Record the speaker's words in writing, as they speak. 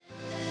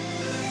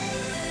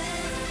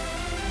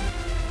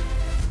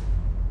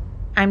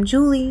I'm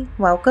Julie.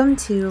 Welcome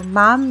to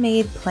Mom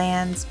Made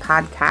Plans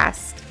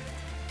podcast.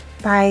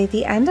 By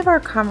the end of our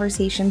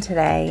conversation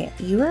today,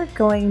 you are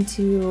going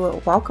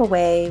to walk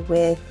away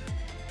with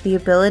the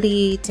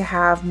ability to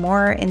have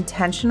more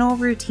intentional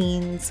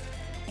routines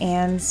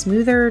and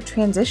smoother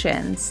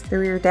transitions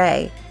through your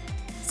day.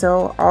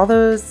 So all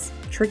those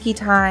tricky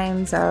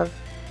times of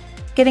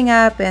getting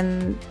up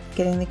and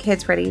getting the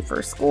kids ready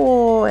for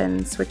school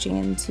and switching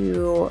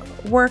into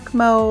work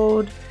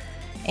mode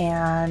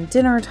and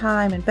dinner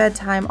time and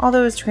bedtime, all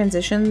those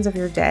transitions of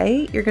your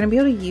day, you're going to be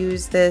able to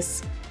use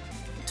this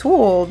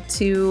tool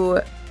to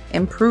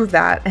improve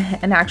that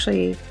and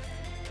actually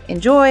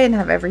enjoy and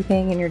have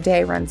everything in your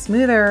day run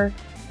smoother.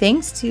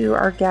 Thanks to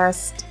our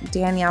guest,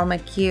 Danielle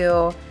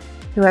McGeough,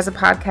 who has a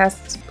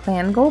podcast,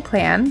 Plan Goal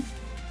Plan,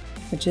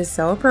 which is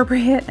so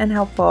appropriate and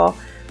helpful.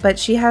 But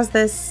she has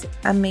this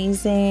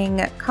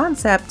amazing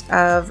concept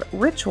of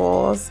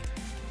rituals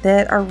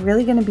that are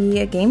really going to be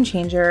a game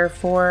changer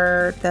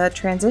for the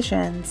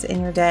transitions in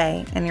your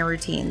day and your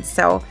routines.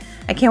 So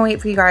I can't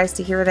wait for you guys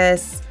to hear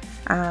this.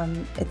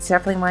 It's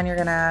definitely one you're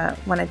going to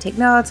want to take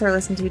notes or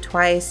listen to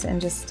twice and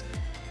just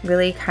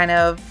really kind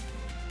of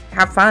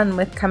have fun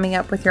with coming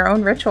up with your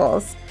own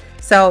rituals.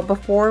 So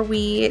before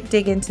we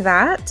dig into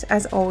that,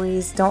 as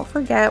always, don't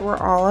forget we're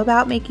all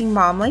about making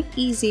mom life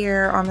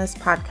easier on this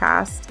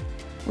podcast.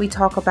 We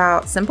talk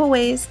about simple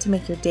ways to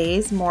make your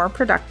days more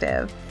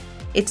productive.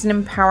 It's an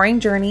empowering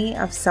journey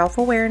of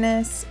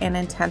self-awareness and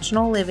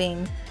intentional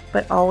living,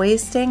 but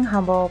always staying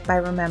humble by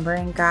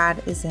remembering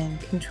God is in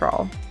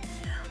control.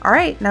 All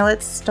right, now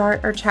let's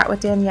start our chat with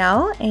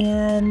Danielle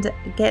and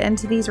get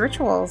into these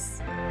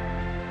rituals.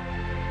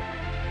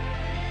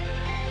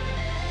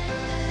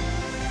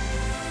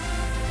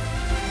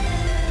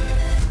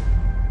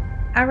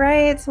 All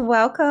right,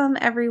 welcome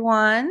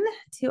everyone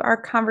to our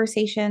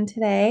conversation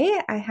today.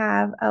 I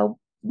have a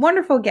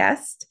wonderful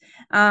guest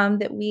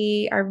that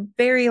we are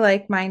very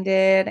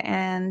like-minded,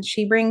 and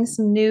she brings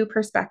some new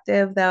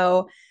perspective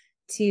though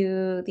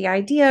to the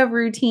idea of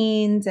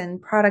routines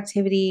and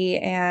productivity.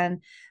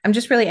 And I'm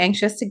just really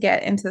anxious to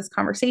get into this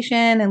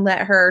conversation and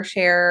let her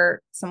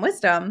share some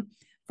wisdom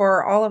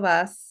for all of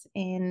us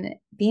in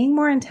being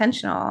more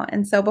intentional.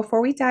 And so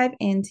before we dive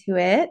into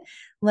it,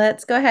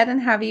 let's go ahead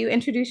and have you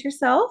introduce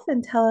yourself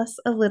and tell us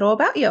a little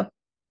about you.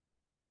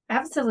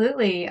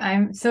 Absolutely.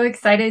 I'm so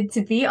excited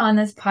to be on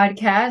this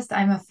podcast.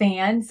 I'm a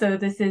fan, so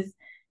this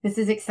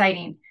is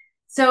exciting.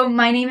 So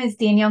my name is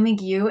Danielle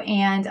McGeough,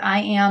 and I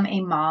am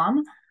a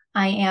mom.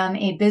 I am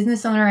a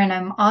business owner, and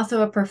I'm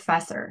also a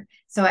professor.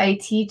 So I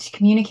teach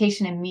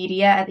communication and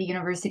media at the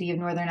University of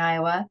Northern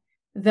Iowa,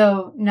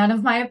 though none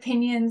of my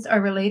opinions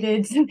are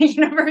related to the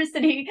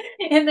university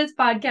in this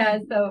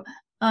podcast.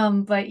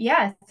 But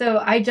yeah, so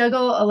I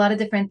juggle a lot of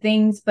different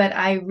things, but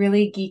I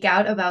really geek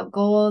out about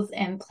goals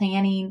and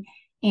planning.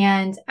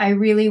 And I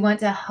really want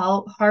to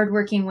help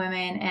hardworking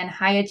women and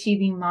high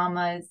achieving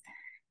mamas,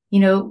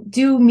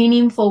 do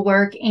meaningful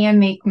work and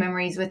make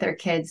memories with their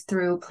kids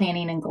through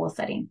planning and goal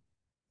setting.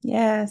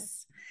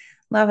 Yes,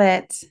 love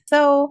it.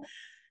 So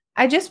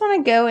I just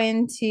want to go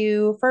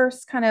into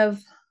first kind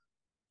of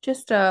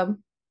just a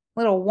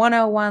little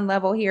 101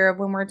 level here of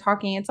when we're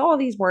talking. It's all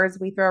these words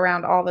we throw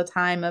around all the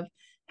time of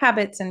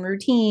habits and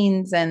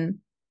routines and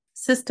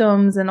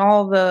systems and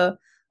all the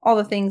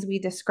things we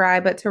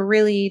describe, but to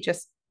really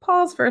just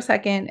pause for a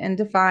second and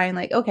define,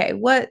 like, okay,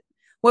 what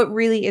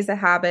really is a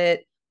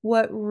habit?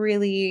 What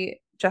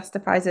really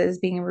justifies it as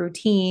being a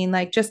routine?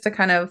 Like, just to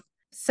kind of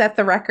set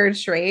the record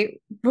straight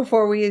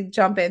before we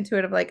jump into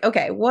it of like,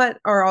 okay, what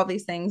are all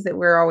these things that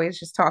we're always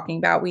just talking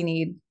about? Do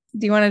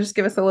you want to just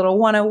give us a little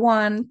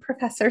 101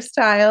 professor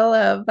style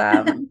of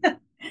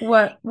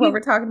what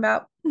we're talking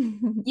about?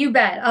 You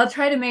bet. I'll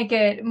try to make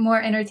it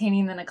more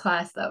entertaining than a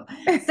class though.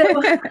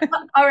 So,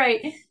 all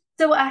right.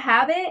 So a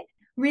habit,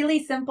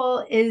 really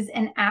simple, is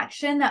an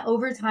action that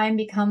over time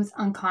becomes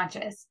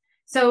unconscious.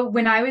 So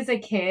when I was a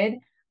kid,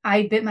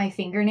 I bit my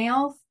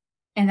fingernails,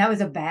 and that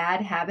was a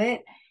bad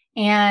habit.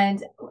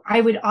 And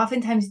I would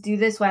oftentimes do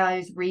this while I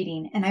was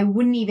reading, and I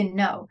wouldn't even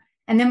know.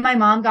 And then my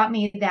mom got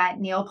me that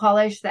nail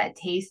polish that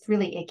tastes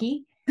really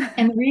icky.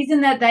 And the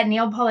reason that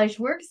nail polish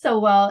works so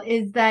well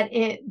is that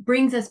it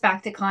brings us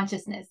back to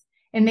consciousness.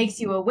 It makes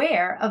you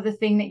aware of the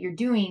thing that you're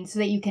doing so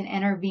that you can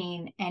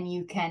intervene and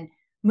you can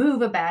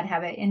move a bad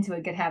habit into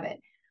a good habit,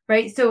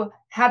 right? So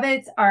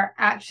habits are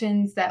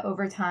actions that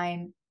over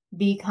time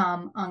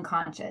become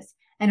unconscious.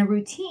 And a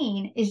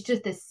routine is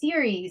just a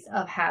series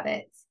of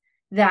habits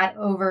that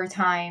over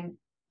time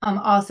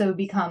also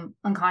become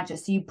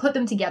unconscious. So you put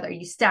them together,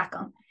 you stack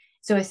them.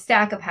 So a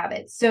stack of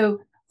habits. So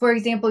for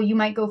example, you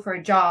might go for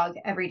a jog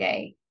every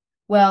day.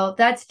 Well,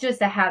 that's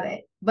just a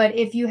habit. But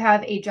if you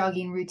have a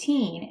jogging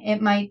routine,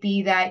 it might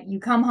be that you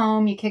come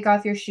home, you kick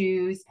off your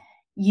shoes,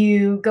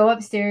 you go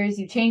upstairs,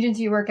 you change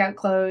into your workout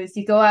clothes,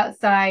 you go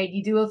outside,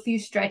 you do a few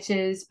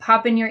stretches,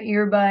 pop in your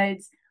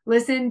earbuds,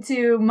 listen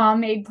to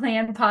Mom Made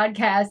Plan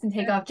podcast and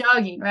take off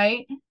jogging,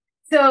 right?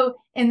 So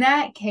in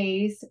that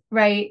case,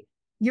 right,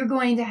 you're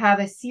going to have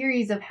a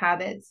series of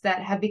habits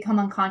that have become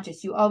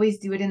unconscious. You always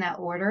do it in that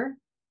order.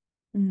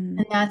 Mm.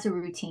 and that's a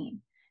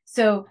routine.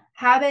 So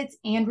habits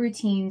and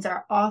routines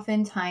are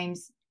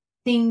oftentimes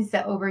things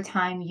that over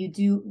time you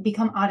do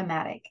become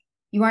automatic.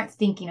 You aren't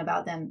thinking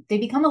about them. They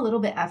become a little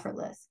bit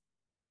effortless.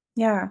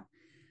 Yeah.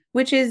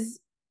 Which is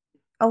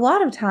a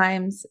lot of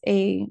times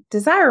a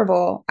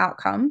desirable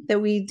outcome that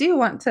we do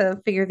want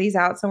to figure these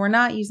out. So we're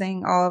not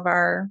using all of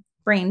our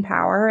brain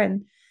power.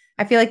 And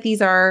I feel like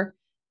these are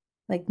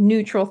like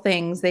neutral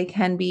things. They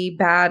can be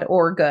bad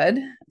or good,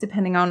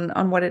 depending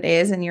on what it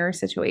is in your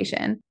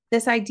situation.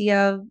 This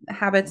idea of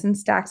habits and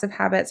stacks of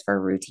habits for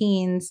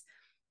routines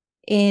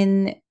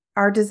in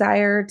our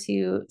desire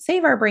to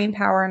save our brain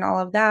power and all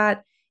of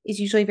that is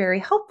usually very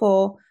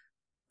helpful.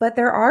 But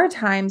there are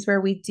times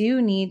where we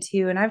do need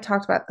to, and I've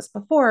talked about this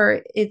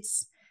before,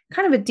 it's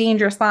kind of a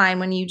dangerous line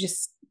when you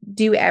just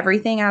do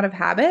everything out of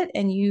habit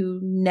and you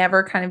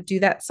never kind of do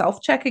that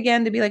self check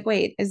again to be like,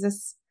 wait, is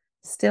this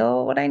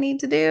still what I need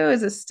to do?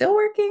 Is this still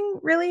working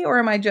really? Or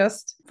am I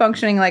just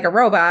functioning like a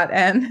robot?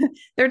 And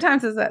there are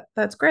times that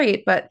that's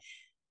great, but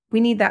we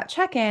need that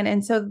check in.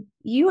 And so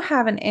you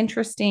have an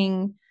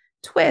interesting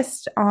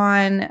twist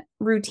on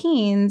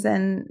routines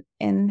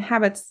and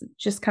habits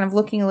just kind of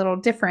looking a little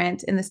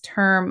different in this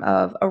term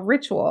of a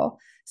ritual.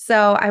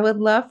 So I would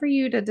love for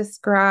you to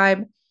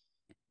describe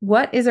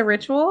what is a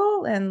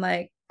ritual and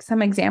like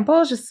some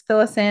examples, just fill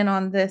us in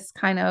on this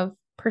kind of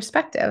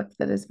perspective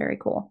that is very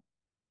cool.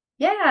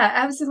 Yeah,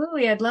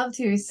 absolutely. I'd love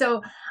to.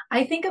 So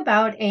I think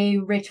about a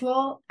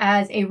ritual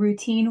as a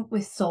routine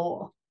with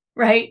soul,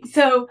 right?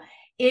 So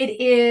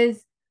it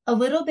is a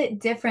little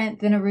bit different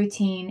than a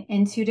routine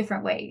in two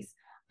different ways.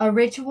 A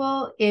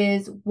ritual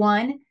is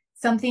one,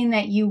 something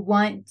that you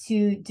want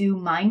to do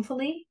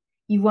mindfully.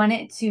 You want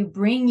it to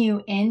bring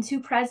you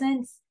into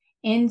presence,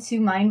 into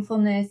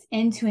mindfulness,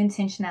 into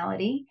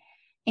intentionality.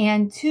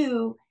 And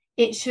two,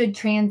 it should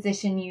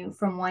transition you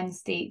from one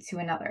state to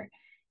another.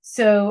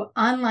 So,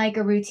 unlike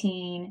a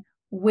routine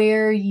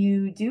where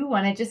you do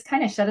want to just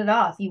kind of shut it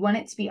off, you want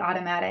it to be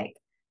automatic.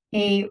 Mm.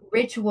 A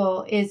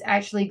ritual is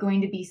actually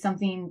going to be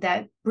something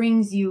that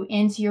brings you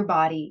into your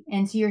body,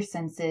 into your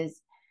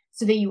senses,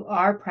 so that you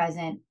are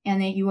present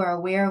and that you are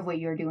aware of what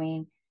you're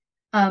doing.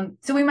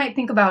 So, we might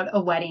think about a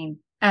wedding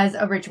as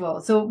a ritual.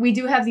 So, we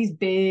do have these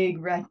big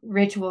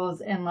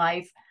rituals in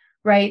life,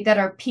 right, that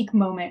are peak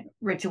moment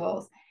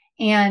rituals.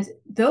 And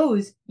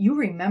those you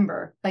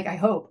remember, like I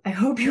hope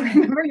you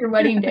remember your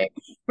wedding day,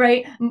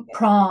 right?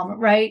 Prom,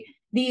 right?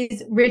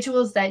 These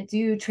rituals that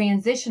do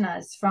transition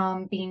us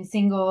from being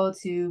single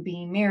to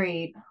being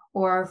married,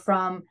 or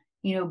from,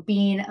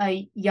 being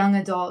a young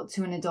adult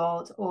to an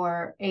adult,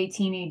 or a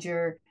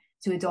teenager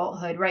to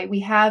adulthood, right? We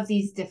have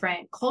these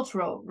different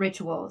cultural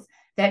rituals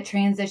that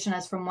transition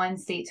us from one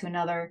state to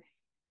another.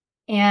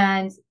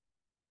 And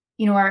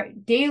our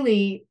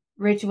daily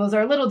rituals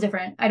are a little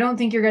different. I don't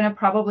think you're going to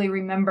probably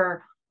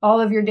remember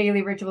all of your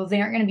daily rituals. They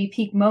aren't going to be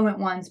peak moment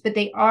ones, but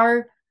they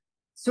are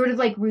sort of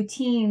like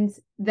routines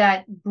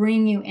that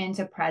bring you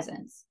into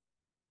presence.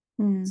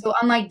 Mm. So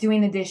unlike doing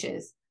the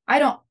dishes, I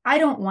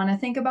don't want to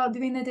think about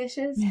doing the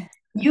dishes.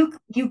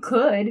 You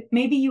could,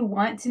 maybe you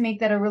want to make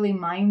that a really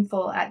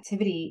mindful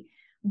activity,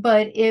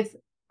 but if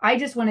I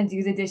just want to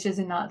do the dishes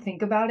and not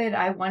think about it,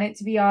 I want it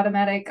to be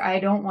automatic.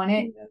 I don't want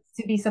it Yes.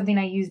 to be something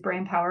I use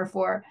brain power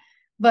for.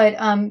 But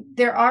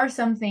there are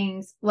some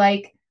things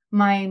like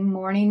my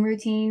morning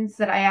routines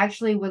that I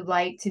actually would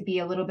like to be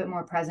a little bit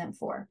more present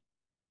for.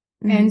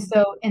 And Mhm.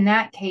 so in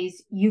that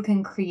case, you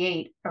can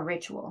create a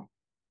ritual.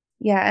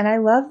 Yeah, and I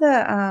love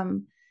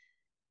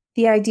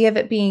the idea of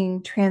it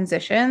being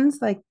transitions.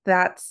 Like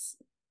that's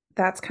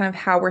kind of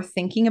how we're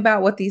thinking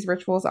about what these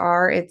rituals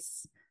are.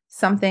 It's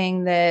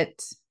something that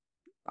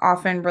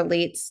often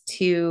relates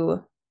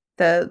to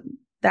the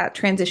that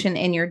transition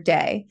in your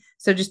day.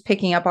 So just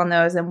picking up on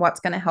those and what's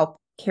going to help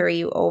carry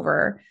you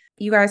over.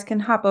 You guys can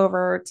hop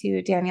over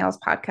to Danielle's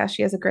podcast.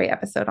 She has a great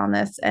episode on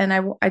this, and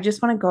I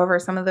just want to go over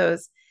some of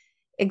those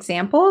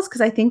examples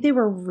because I think they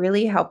were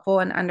really helpful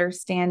in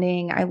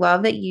understanding. I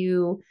love that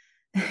you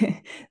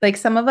like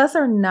some of us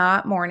are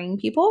not morning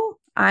people.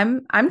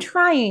 I'm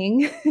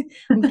trying.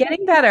 I'm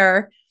getting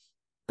better.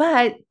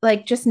 But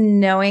like just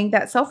knowing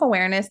that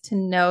self-awareness to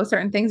know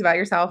certain things about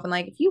yourself and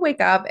like if you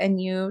wake up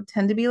and you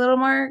tend to be a little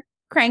more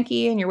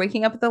cranky and you're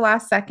waking up at the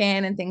last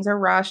second and things are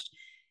rushed,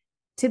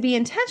 to be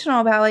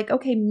intentional about like,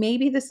 okay,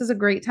 maybe this is a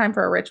great time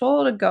for a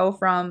ritual to go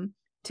from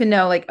to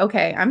know like,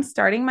 okay, I'm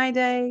starting my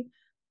day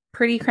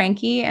pretty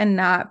cranky and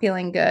not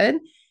feeling good,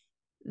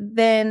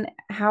 then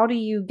how do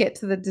you get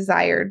to the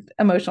desired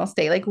emotional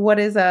state? Like, what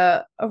is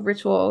a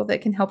ritual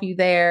that can help you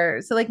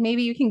there? So, like,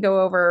 maybe you can go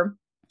over,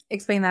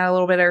 explain that a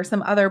little bit, or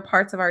some other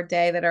parts of our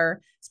day that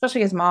are,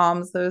 especially as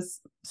moms,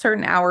 those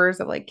certain hours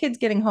of like kids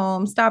getting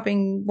home,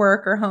 stopping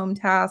work or home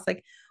tasks.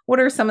 Like, what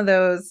are some of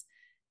those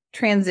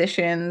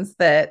transitions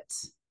that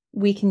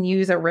we can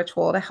use a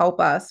ritual to help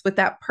us with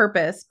that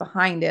purpose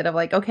behind it of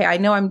like, okay, I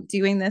know I'm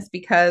doing this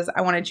because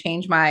I want to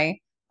change my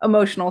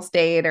emotional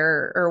state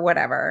or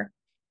whatever.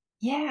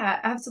 Yeah,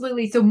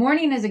 absolutely. So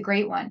morning is a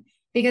great one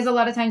because a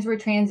lot of times we're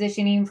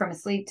transitioning from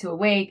asleep to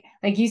awake.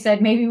 Like you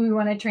said, maybe we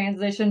want to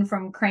transition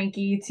from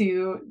cranky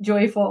to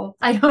joyful.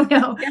 I don't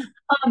know.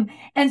 Yeah.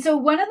 And so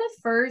one of the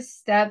first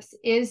steps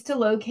is to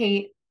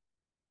locate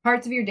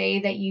parts of your day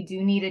that you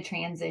do need a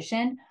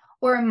transition,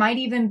 or it might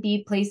even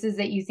be places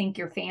that you think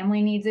your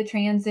family needs a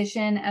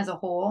transition as a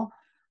whole.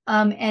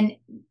 And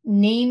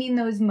naming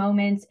those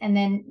moments and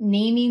then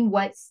naming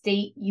what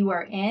state you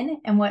are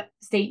in and what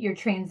state you're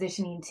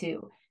transitioning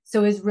to.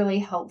 So is really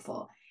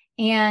helpful.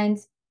 And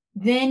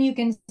then you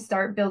can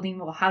start building,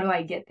 well, how do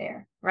I get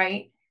there?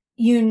 Right?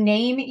 You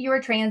name your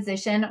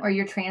transition or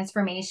your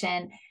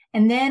transformation.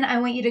 And then I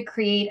want you to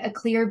create a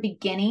clear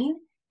beginning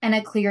and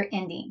a clear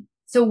ending.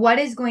 So, what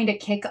is going to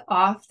kick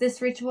off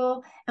this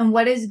ritual and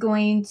what is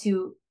going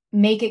to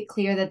make it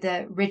clear that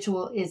the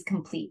ritual is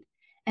complete?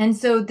 And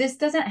so, this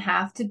doesn't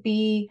have to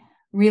be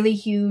really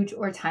huge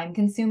or time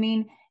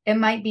consuming. It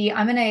might be,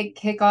 I'm going to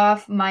kick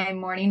off my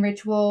morning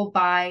ritual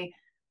by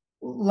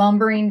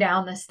lumbering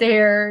down the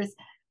stairs,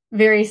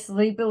 very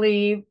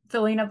sleepily,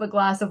 filling up a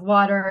glass of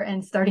water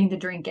and starting to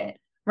drink it,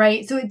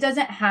 right? So, it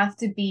doesn't have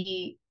to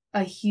be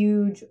a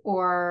huge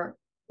or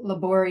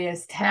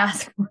laborious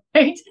task,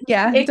 right?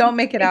 Yeah. It, Don't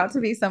make it it out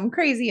to be some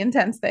crazy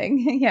intense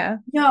thing. Yeah.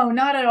 no,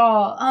 not at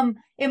all.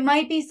 It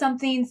might be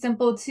something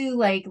simple too,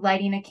 like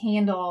lighting a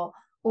candle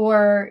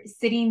or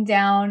sitting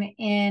down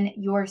in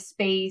your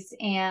space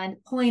and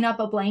pulling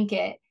up a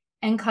blanket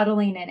and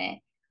cuddling in it.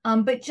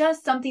 But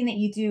just something that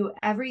you do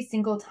every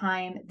single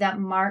time that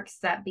marks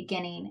that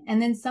beginning,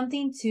 and then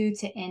something too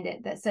to end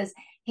it that says,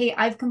 "Hey,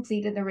 I've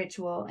completed the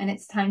ritual, and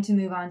it's time to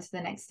move on to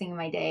the next thing of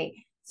my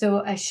day."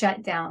 So a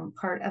shutdown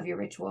part of your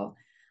ritual.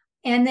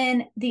 And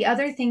then the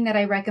other thing that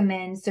I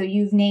recommend, so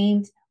you've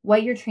named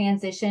what your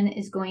transition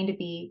is going to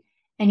be,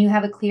 and you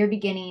have a clear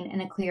beginning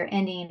and a clear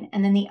ending.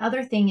 And then the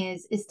other thing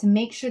is to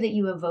make sure that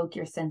you evoke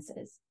your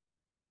senses,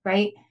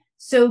 right?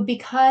 So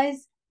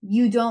because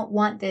you don't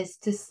want this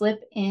to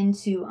slip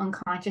into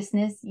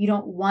unconsciousness, you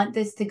don't want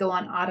this to go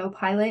on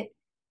autopilot.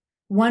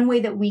 One way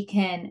that we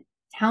can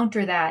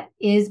counter that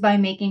is by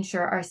making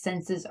sure our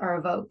senses are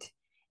evoked.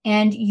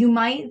 And you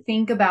might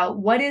think about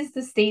what is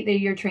the state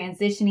that you're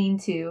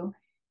transitioning to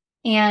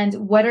and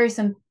what are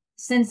some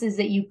senses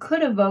that you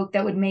could evoke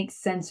that would make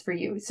sense for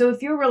you. So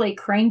if you're really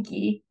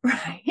cranky,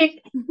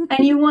 right,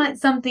 and you want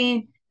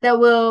something that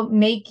will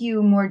make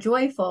you more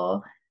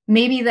joyful,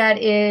 maybe that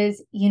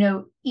is,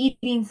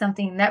 eating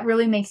something that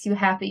really makes you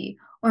happy.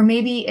 Or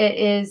maybe it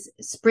is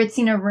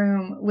spritzing a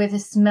room with a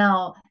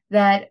smell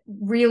that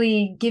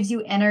really gives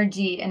you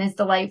energy and is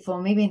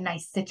delightful, maybe a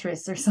nice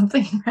citrus or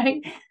something,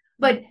 right?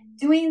 But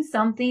doing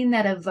something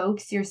that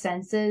evokes your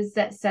senses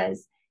that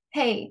says,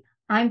 hey,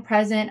 I'm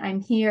present, I'm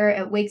here.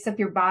 It wakes up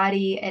your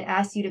body. It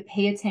asks you to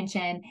pay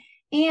attention.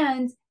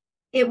 And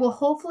it will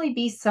hopefully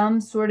be some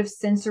sort of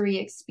sensory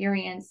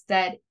experience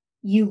that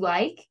you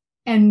like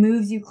and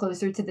moves you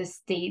closer to the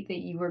state that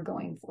you were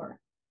going for.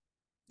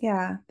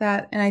 Yeah,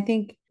 and I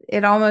think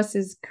it almost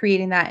is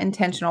creating that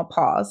intentional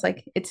pause.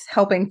 Like it's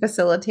helping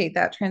facilitate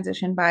that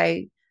transition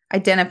by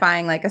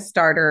identifying like a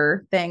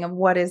starter thing of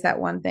what is that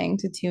one thing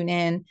to tune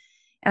in.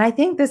 And I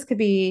think this could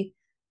be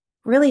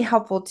really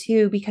helpful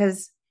too,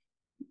 because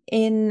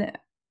in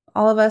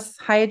all of us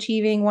high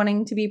achieving,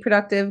 wanting to be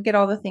productive, get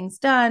all the things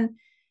done,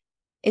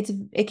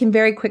 it can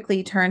very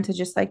quickly turn to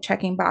just like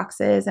checking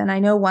boxes. And I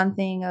know one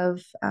thing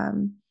of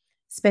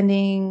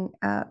spending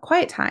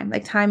quiet time,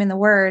 like time in the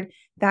Word,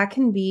 that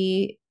can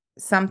be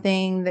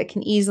something that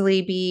can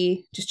easily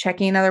be just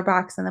checking another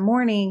box in the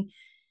morning.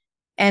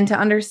 And to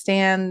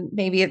understand,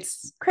 maybe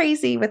it's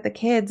crazy with the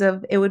kids,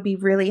 of it would be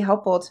really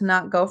helpful to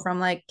not go from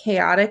like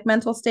chaotic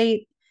mental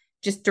state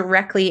just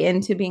directly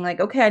into being like,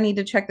 okay, I need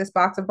to check this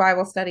box of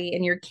Bible study,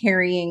 and you're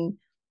carrying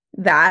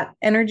that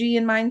energy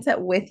and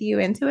mindset with you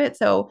into it.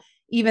 So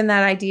even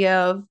that idea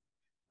of,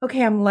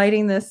 okay, I'm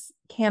lighting this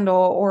candle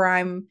or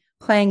I'm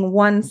playing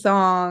one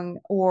song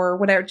or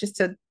whatever, just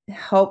to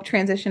help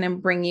transition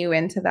and bring you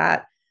into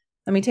that.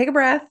 Let me take a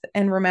breath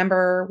and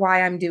remember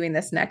why I'm doing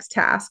this next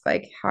task,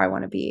 like how I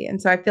want to be.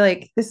 And so I feel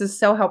like this is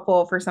so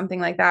helpful for something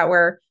like that,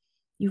 where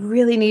you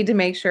really need to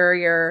make sure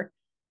you're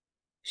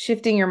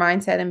shifting your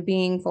mindset and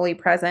being fully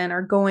present,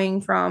 or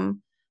going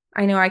from,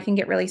 I know I can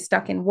get really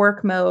stuck in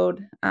work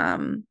mode.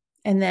 And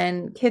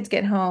then kids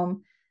get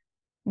home.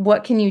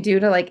 What can you do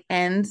to like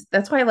end?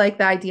 That's why I like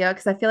the idea,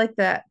 because I feel like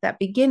that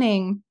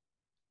beginning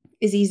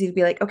is easy to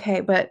be like, okay,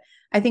 but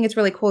I think it's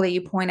really cool that you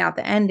point out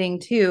the ending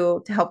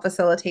too, to help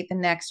facilitate the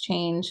next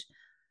change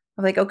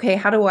of like, okay,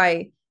 how do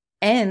I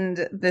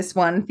end this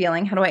one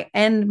feeling? How do I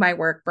end my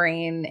work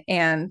brain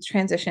and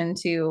transition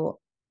to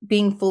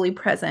being fully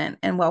present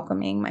and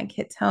welcoming my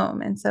kids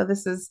home? And so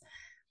this is,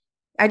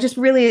 I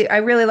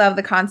really love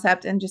the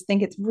concept and just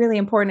think it's really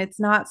important. It's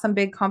not some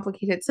big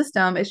complicated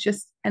system. It's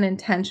just an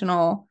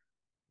intentional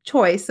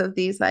choice of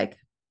these like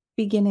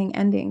beginning,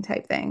 ending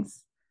type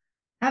things.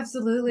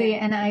 Absolutely. Yeah.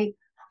 And I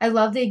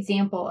love the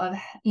example of,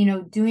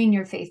 doing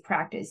your faith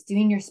practice,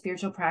 doing your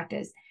spiritual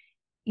practice.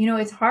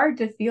 It's hard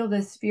to feel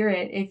the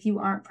spirit if you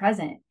aren't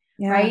present,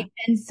 Yeah. right?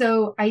 And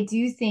so I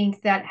do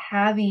think that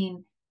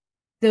having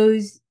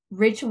those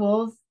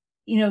rituals,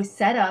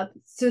 set up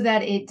so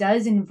that it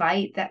does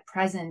invite that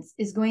presence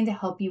is going to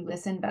help you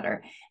listen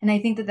better. And I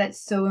think that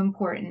that's so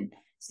important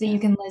so that you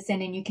Yeah. can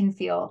listen and you can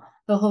feel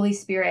the Holy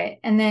Spirit.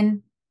 And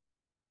then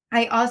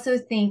I also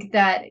think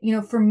that,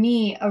 for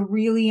me, a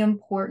really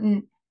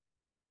important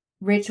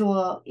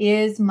ritual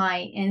is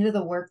my end of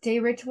the workday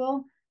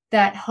ritual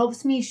that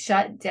helps me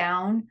shut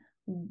down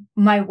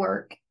my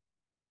work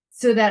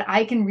so that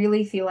I can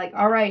really feel like,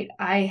 all right,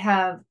 I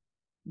have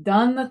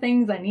done the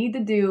things I need to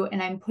do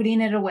and I'm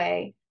putting it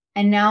away.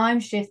 And now I'm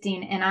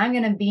shifting and I'm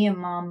going to be in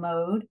mom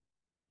mode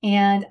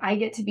and I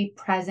get to be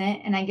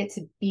present and I get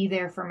to be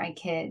there for my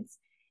kids.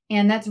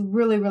 And that's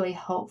really, really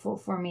helpful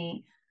for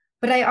me.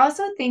 But I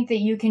also think that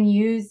you can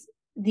use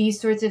these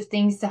sorts of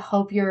things to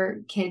help your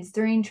kids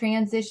during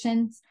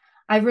transitions.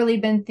 I've really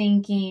been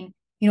thinking,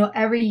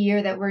 every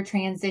year that we're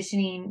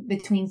transitioning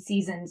between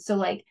seasons. So,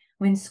 like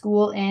when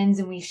school ends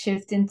and we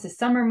shift into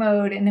summer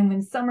mode, and then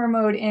when summer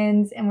mode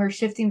ends and we're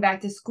shifting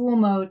back to school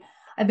mode,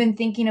 I've been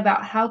thinking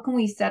about how can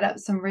we set up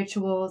some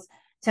rituals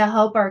to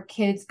help our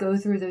kids go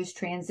through those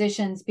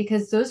transitions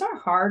because those are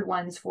hard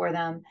ones for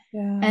them.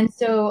 Yeah. And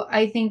so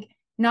I think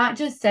not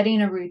just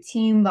setting a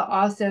routine, but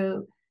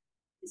also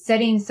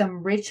setting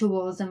some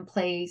rituals in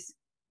place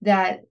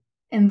that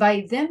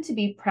invite them to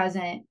be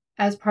present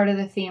as part of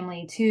the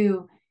family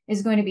too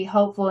is going to be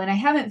helpful. And I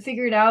haven't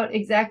figured out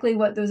exactly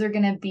what those are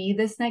going to be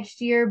this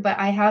next year, but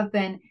I have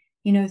been,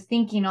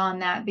 thinking on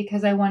that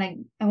because I want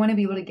to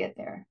be able to get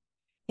there.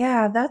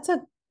 Yeah,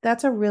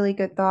 that's a really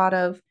good thought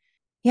of,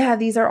 yeah,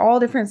 these are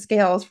all different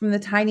scales from the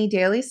tiny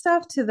daily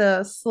stuff to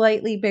the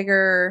slightly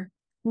bigger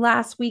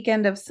last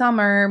weekend of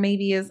summer,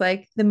 maybe is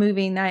like the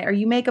movie night, or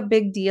you make a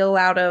big deal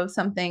out of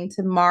something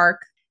to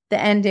mark the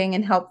ending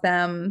and help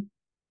them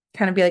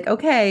kind of be like,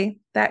 okay,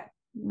 that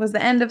was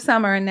the end of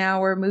summer and now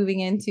we're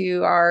moving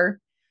into our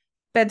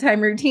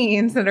bedtime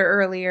routines that are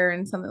earlier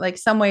and something like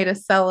some way to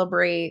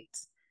celebrate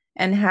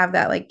and have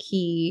that like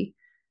key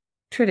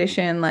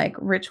tradition, like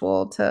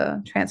ritual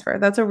to transfer.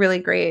 That's a really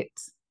great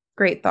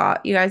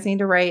thought. You guys need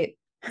to write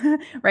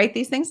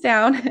these things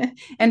down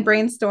and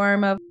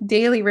brainstorm of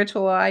daily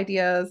ritual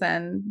ideas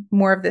and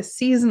more of the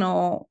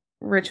seasonal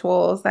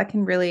rituals that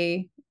can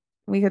really,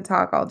 we could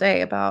talk all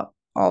day about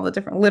all the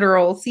different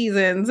literal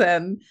seasons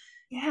and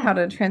how Yeah.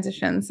 to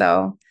transition.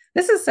 So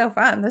this is so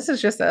fun. This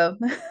is just a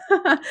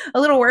a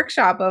little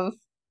workshop of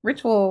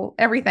ritual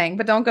everything,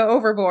 but don't go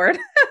overboard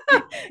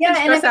and Yeah. And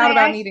stress if out I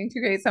about actually, needing to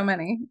create so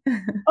many.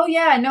 oh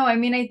yeah, no, I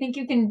mean, I think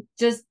you can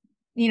just,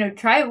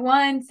 try it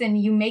once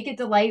and you make it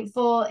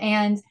delightful.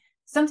 And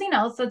something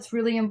else that's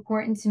really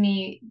important to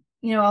me,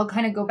 I'll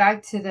kind of go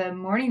back to the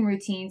morning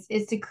routines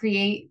is to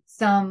create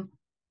some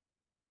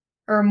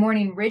or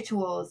morning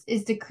rituals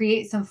is to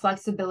create some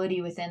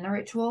flexibility within the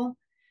ritual. Mhm.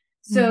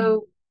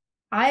 So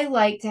I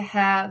like to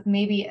have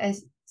maybe a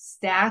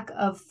stack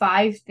of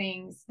 5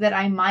 things that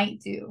I might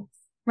do,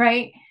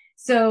 right?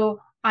 So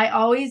I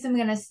always am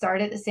going to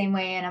start it the same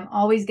way and I'm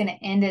always going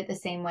to end it the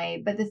same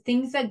way. But the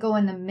things that go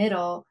in the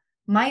middle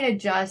might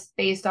adjust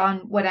based on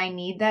what I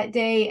need that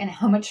day and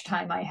how much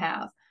time I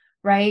have,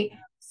 right?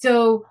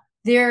 So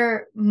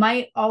there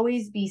might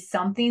always be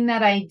something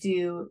that I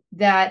do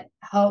that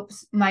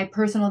helps my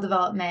personal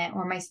development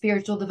or my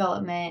spiritual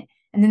development.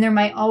 And then there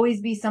might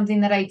always be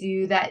something that I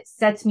do that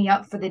sets me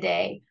up for the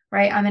day,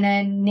 right? I'm going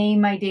to name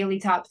my daily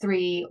top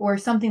 3 or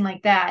something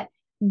like that.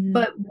 Mhm.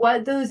 But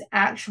what those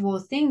actual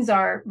things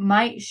are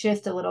might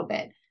shift a little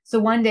bit. So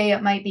one day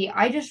it might be,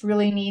 I just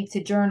really need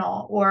to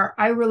journal, or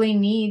I really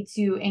need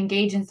to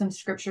engage in some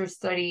scripture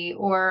study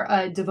or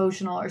a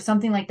devotional or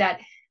something like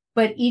that.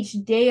 But each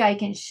day I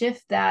can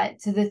shift that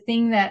to the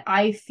thing that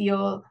I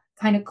feel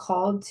kind of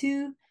called to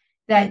Yeah.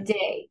 that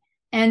day.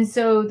 And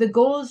so the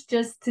goal is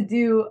just to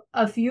do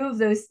a few of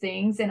those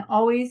things and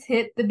always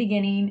hit the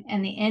beginning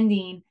and the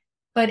ending,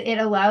 but it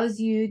allows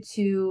you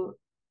to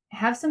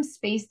have some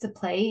space to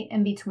play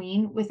in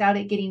between without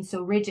it getting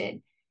so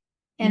rigid.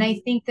 And I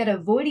Mhm. think that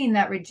avoiding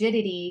that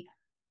rigidity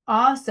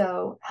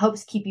also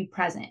helps keep you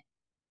present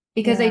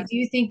because I Yeah.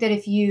 do think that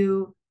if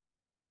you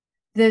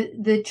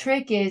the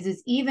trick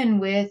is even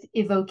with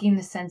evoking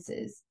the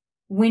senses,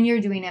 when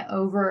you're doing it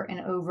over and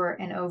over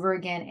and over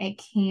again,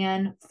 it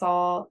can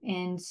fall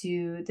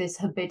into this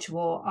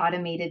habitual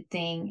automated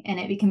thing and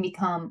it can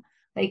become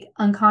like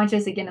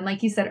unconscious again. And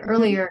like you said Mhm.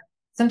 earlier,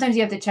 sometimes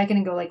you have to check in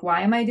and go like,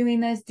 why am I doing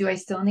this? Do I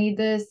still need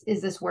this?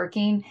 Is this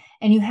working?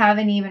 And you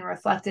haven't even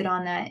reflected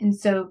on that. And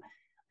so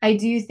I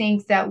do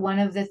think that one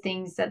of the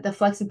things that the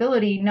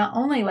flexibility not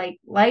only like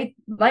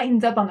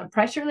lightens up on the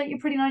pressure that you're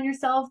putting on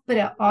yourself, but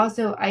it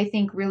also I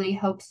think really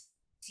helps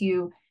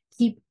you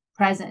keep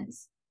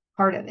presence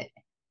part of it.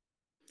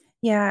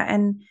 Yeah,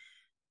 and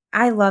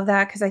I love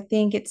that because I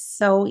think it's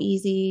so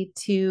easy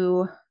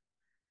to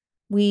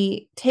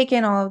we take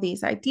in all of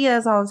these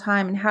ideas all the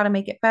time and how to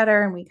make it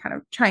better and we kind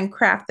of try and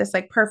craft this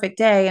like perfect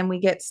day and we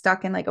get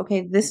stuck in like,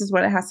 okay, this is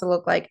what it has to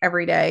look like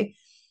every day.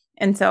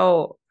 And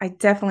so I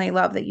definitely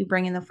love that you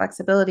bring in the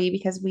flexibility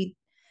because we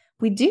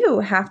do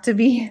have to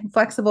be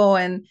flexible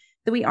and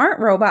that we aren't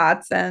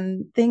robots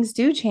and things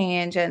do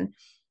change. And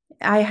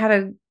I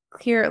had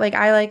clear, like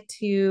I like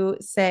to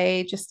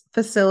say, just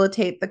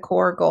facilitate the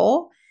core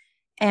goal.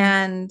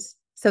 And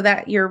so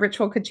that your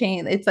ritual could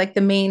change. It's like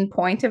the main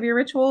point of your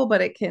ritual,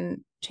 but it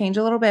can change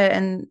a little bit.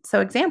 And so,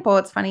 example,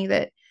 it's funny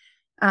that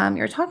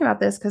you're talking about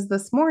this because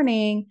this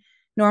morning,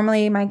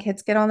 normally my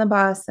kids get on the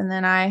bus and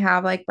then I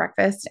have like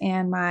breakfast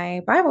and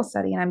my Bible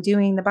study, and I'm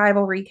doing the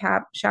Bible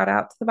recap. Shout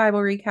out to the Bible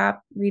recap,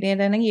 read it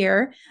in a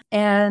year.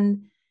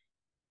 And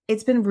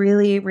it's been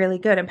really, really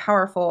good and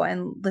powerful,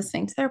 and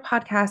listening to their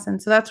podcast.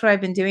 And so that's what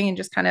I've been doing, and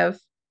just kind of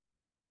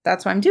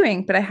that's what I'm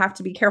doing. But I have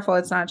to be careful.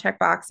 It's not a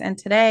checkbox. And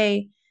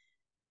today,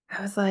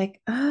 I was like,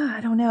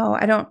 I don't know.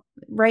 I don't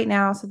right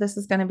now. So this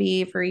is going to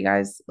be for you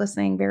guys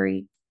listening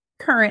very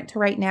current to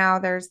right now.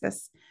 There's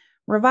this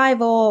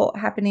revival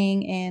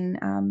happening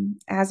in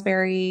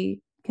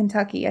Asbury,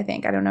 Kentucky, I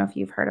think. I don't know if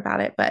you've heard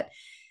about it, but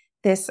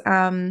this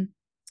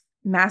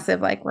massive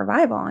like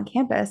revival on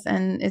campus,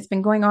 and it's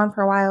been going on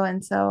for a while.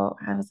 And so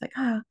I was like,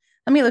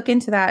 let me look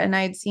into that. And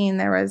I had seen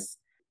there was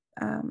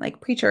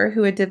like preacher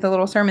who had did the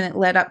little sermon that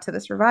led up to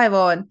this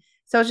revival. And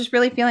so I was just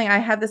really feeling I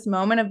had this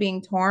moment of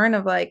being torn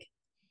of like,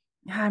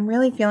 I'm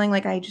really feeling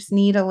like I just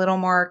need a little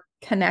more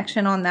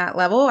connection on that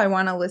level. I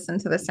want to listen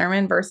to the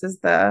sermon versus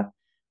the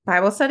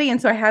Bible study. And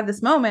so I had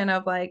this moment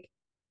of like,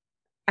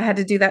 I had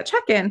to do that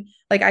check in.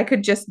 Like I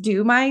could just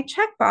do my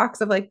checkbox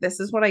of like, this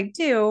is what I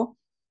do.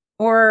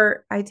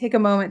 Or I take a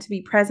moment to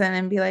be present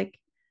and be like,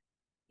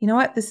 you know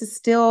what? This is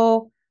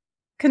still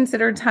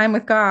considered time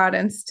with God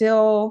and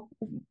still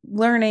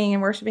learning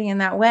and worshiping in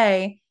that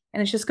way.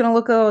 And it's just going to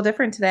look a little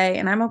different today.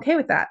 And I'm okay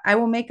with that. I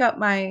will make up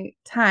my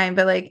time,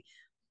 but like,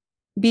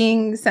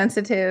 being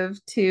sensitive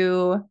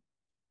to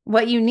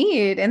what you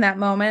need in that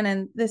moment.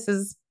 And this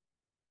is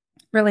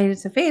related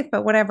to faith,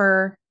 but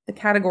whatever the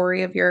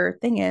category of your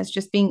thing is,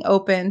 just being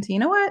open to, you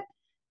know what,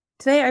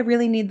 today I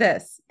really need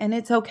this. And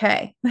it's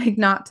okay, like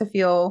not to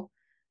feel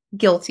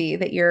guilty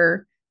that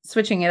you're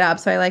switching it up.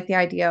 So I like the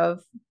idea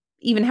of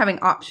even having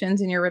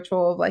options in your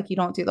ritual of like, you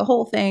don't do the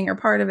whole thing or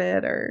part of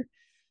it, or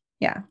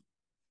yeah.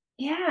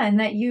 Yeah. And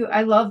that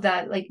I love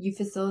that, like you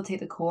facilitate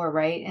the core,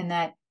 right? And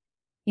that,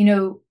 you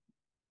know,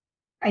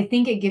 I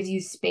think it gives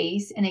you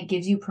space and it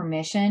gives you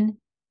permission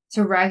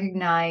to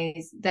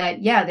recognize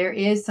that, yeah, there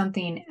is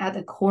something at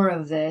the core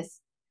of this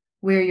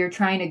where you're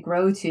trying to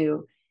grow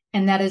to.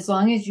 And that as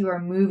long as you are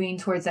moving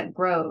towards that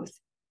growth,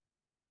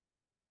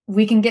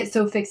 we can get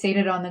so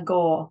fixated on the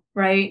goal,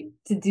 right?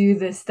 To do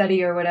the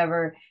study or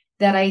whatever,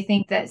 that I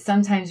think that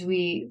sometimes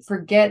we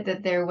forget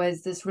that there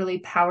was this really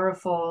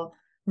powerful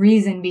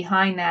reason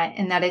behind that,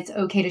 and that it's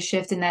okay to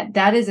shift, and that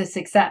that is a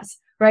success,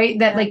 right?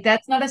 That Yeah. like,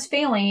 that's not us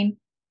failing,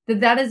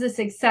 that that is a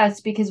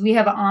success because we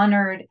have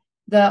honored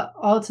the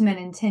ultimate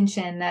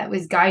intention that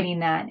was guiding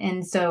that.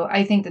 And so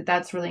I think that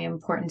that's really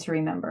important to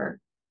remember.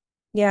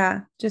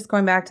 Yeah, just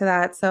going back to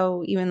that.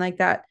 So even like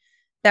that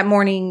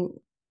morning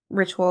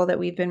ritual that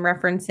we've been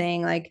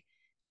referencing, like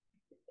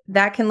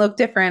that can look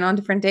different on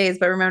different days,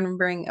 but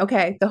remembering,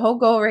 okay, the whole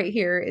goal right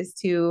here is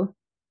to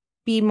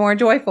be more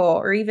joyful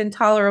or even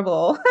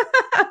tolerable,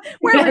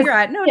 wherever Yes. you're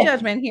at, no Yeah.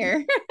 judgment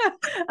here,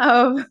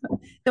 of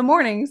the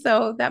morning.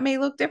 So that may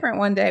look different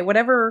one day.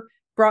 Whatever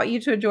brought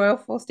you to a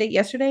joyful state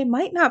yesterday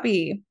might not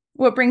be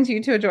what brings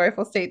you to a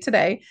joyful state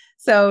today.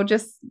 So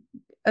just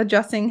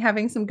adjusting,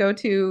 having some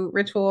go-to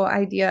ritual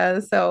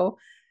ideas. So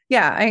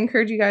yeah, I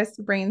encourage you guys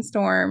to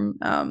brainstorm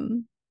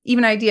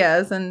even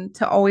ideas, and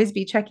to always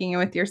be checking in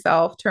with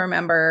yourself to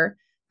remember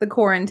the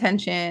core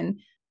intention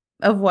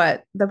of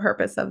what the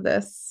purpose of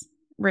this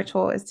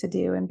ritual is to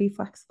do, and be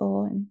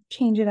flexible and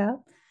change it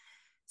up.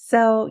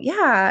 So,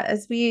 yeah,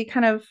 as we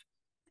kind of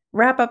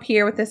wrap up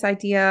here with this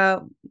idea,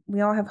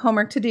 we all have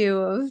homework to do,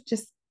 of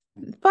just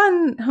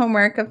fun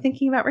homework of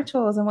thinking about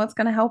rituals and what's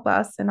going to help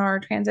us in our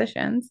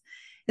transitions.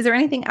 Is there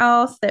anything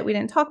else that we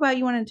didn't talk about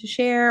you wanted to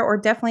share, or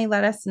definitely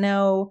let us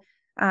know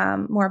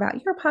more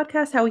about your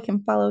podcast, how we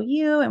can follow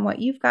you and what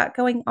you've got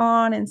going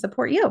on and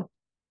support you?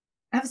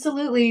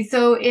 Absolutely.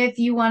 So if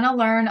you want to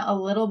learn a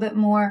little bit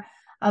more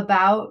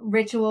about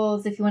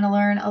rituals, if you want to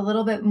learn a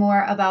little bit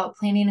more about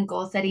planning and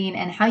goal setting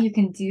and how you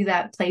can do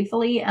that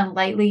playfully and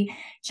lightly,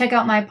 check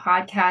out my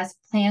podcast,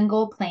 Plan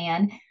Goal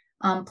Plan,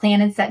 Plan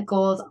and Set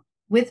Goals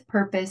with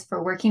Purpose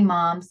for Working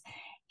Moms.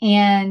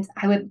 And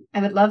I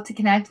would love to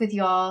connect with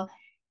y'all.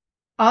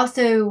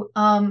 Also,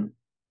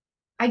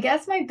 I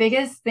guess my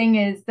biggest thing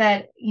is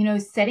that,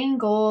 setting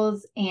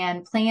goals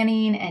and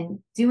planning and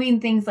doing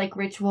things like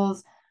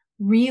rituals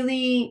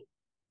really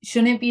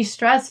shouldn't be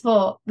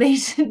stressful. They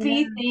should Yeah.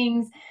 be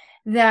things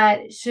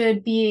that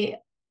should be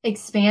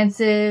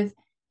expansive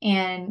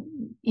and,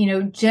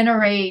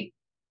 generate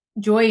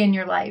joy in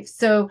your life.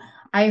 So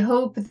I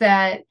hope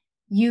that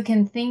you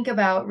can think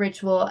about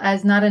ritual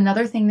as not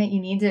another thing that you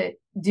need to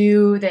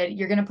do, that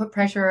you're going to put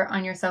pressure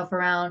on yourself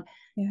around,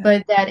 Yeah.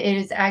 but that it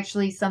is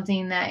actually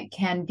something that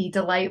can be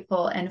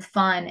delightful and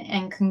fun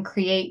and can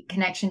create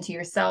connection to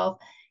yourself,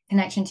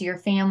 connection to your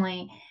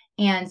family,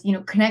 and,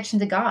 connection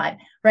to God.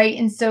 Right.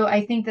 And so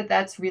I think that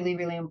that's really,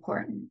 really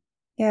important.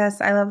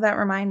 Yes, I love that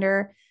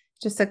reminder,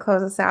 just to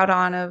close us out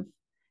on, of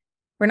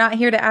we're not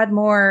here to add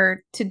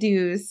more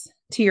to-dos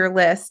to your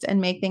list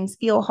and make things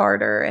feel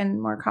harder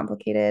and more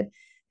complicated.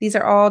 These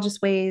are all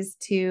just ways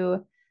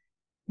to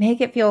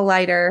make it feel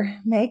lighter,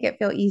 make it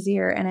feel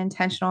easier and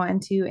intentional,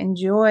 and to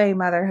enjoy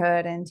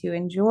motherhood and to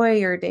enjoy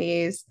your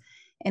days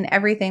and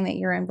everything that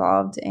you're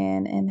involved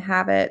in and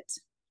have it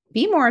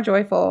be more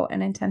joyful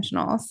and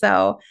intentional.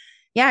 So,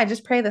 yeah, I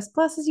just pray this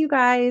blesses you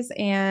guys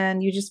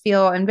and you just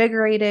feel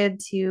invigorated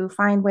to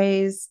find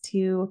ways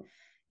to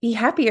be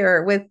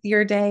happier with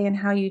your day and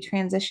how you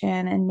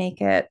transition and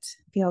make it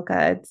feel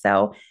good.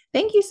 So,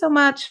 thank you so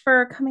much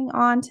for coming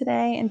on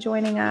today and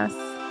joining us.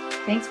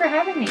 Thanks for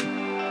having me.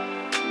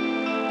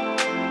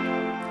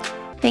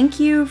 Thank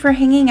you for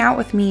hanging out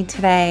with me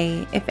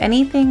today. If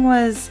anything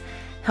was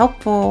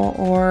helpful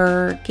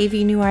or gave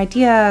you new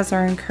ideas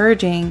or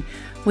encouraging,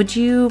 would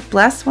you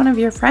bless one of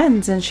your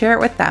friends and share it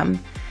with them?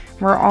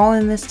 We're all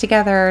in this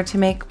together to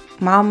make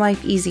mom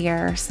life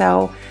easier.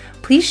 So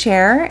please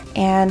share.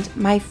 And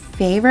my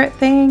favorite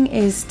thing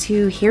is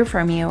to hear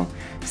from you.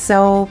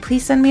 So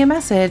please send me a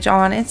message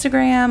on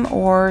Instagram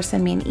or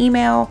send me an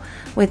email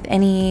with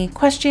any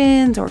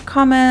questions or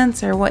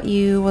comments or what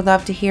you would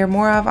love to hear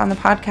more of on the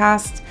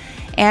podcast.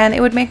 And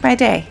it would make my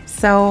day.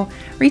 So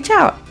reach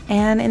out.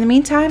 And in the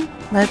meantime,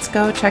 let's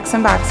go check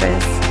some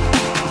boxes.